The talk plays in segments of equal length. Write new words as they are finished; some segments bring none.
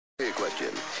Question.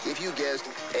 If you guessed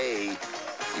A,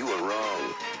 you were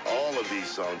wrong. All of these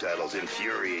song titles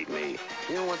infuriate me.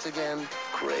 You know, once again,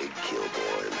 Craig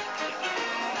Kilborn.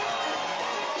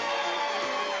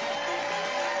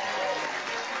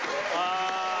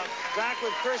 Back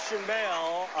with Christian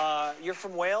Bale. You're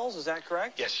from Wales, is that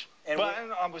correct? Yes. And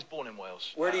I was born in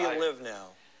Wales. Where do you live now?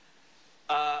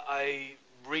 I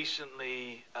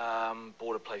recently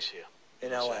bought a place here.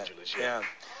 In Los LA. Angeles, Yeah.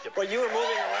 Yep. Well, you were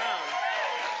moving around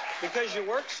because you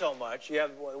work so much. You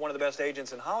have one of the best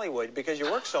agents in Hollywood. Because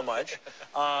you work so much,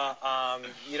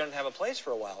 you don't have a place for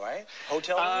a while, right?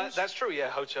 Hotel rooms? That's true, yeah.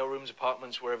 Hotel rooms,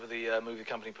 apartments, wherever the movie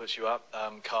company puts you up,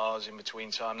 cars in between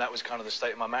time. That was kind of the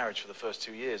state of my marriage for the first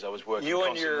 2 years. I was working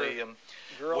constantly. And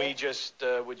your girl? We just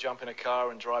would jump in a car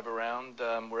and drive around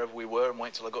wherever we were and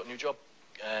wait till I got a new job.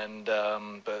 And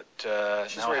but now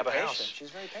I have a house. She's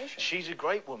very patient. She's a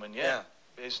great woman, yeah.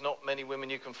 There's not many women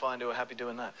you can find who are happy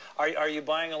doing that. Are you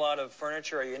buying a lot of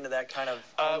furniture? Are you into that kind of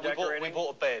home decorating? We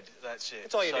bought a bed, that's it.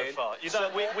 That's all you so need. far. We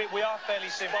are fairly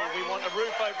simple. We want a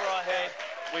roof over our head,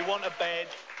 we want a bed,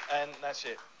 and that's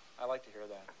it. I like to hear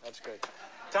that. That's good.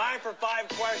 Time for 5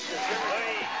 questions.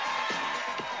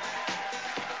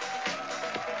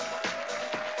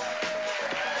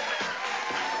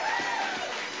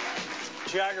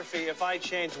 Geography, if I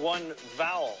change one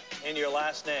vowel in your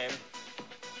last name,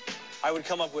 I would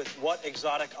come up with what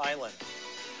exotic island?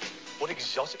 What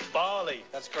exotic? Bali.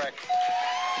 That's correct.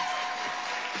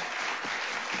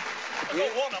 I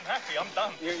got one, I'm happy, I'm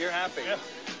done. You're happy? Yeah.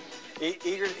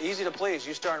 Easy to please.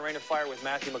 You star in Rain of Fire with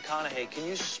Matthew McConaughey. Can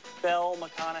you spell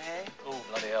McConaughey? Oh,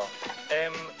 bloody hell.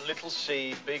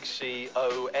 M-little-c, big C,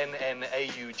 O-N-N-A-U-G-H-E-Y.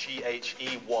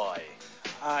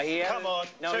 Come on,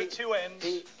 two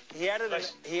N's. He added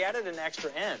an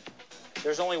extra N.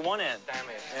 There's only one N. Damn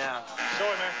it. Yeah.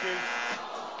 Sorry, Matthew.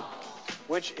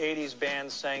 Which 80s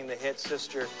band sang the hit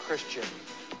Sister Christian?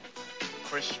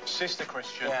 Sister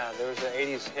Christian. Yeah, there was an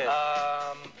 80s hit.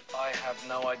 I have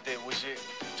no idea. Was it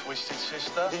Twisted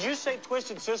Sister? Did you say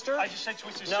Twisted Sister? I just said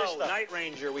Twisted No, Sister. Night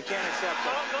Ranger. We can't accept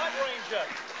that. Oh, Night Ranger.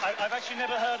 I've actually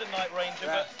never heard of Night Ranger,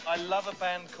 but I love a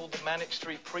band called the Manic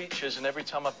Street Preachers, and every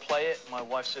time I play it, my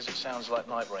wife says it sounds like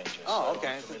Night Ranger. Oh,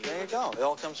 okay. There you go. It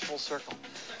all comes full circle.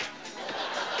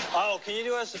 Oh, can you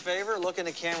do us a favor? Look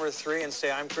into camera 3 and say,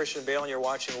 I'm Christian Bale, and you're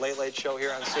watching Late Late Show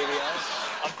here on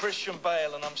CBS. I'm Christian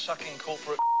Bale, and I'm sucking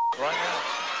corporate right now.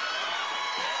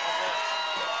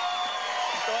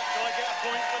 Do I get a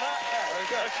point for that? Yeah, very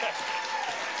good. Okay.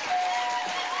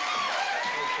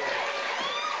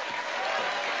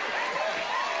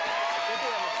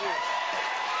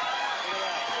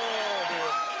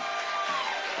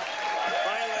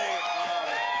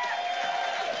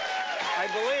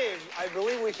 I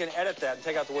believe we can edit that and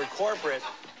take out the word corporate.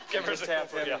 Get rid of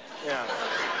corporate, yeah.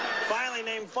 Finally,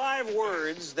 name 5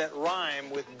 words that rhyme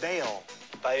with Bale.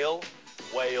 Bale,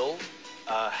 whale,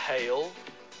 hail,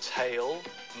 tail,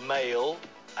 male,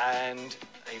 and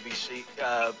ABC,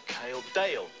 kale,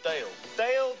 Dale,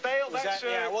 that's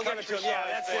yeah, we'll give it to him. Yeah,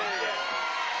 that's it. Yeah.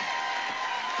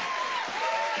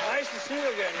 Nice to see you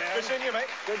again, man. Good seeing you, mate.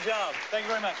 Good job. Thank you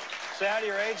very much. Say hi to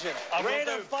your agent. Rain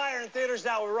of Fire in theaters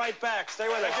now. We're right back. Stay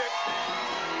with us.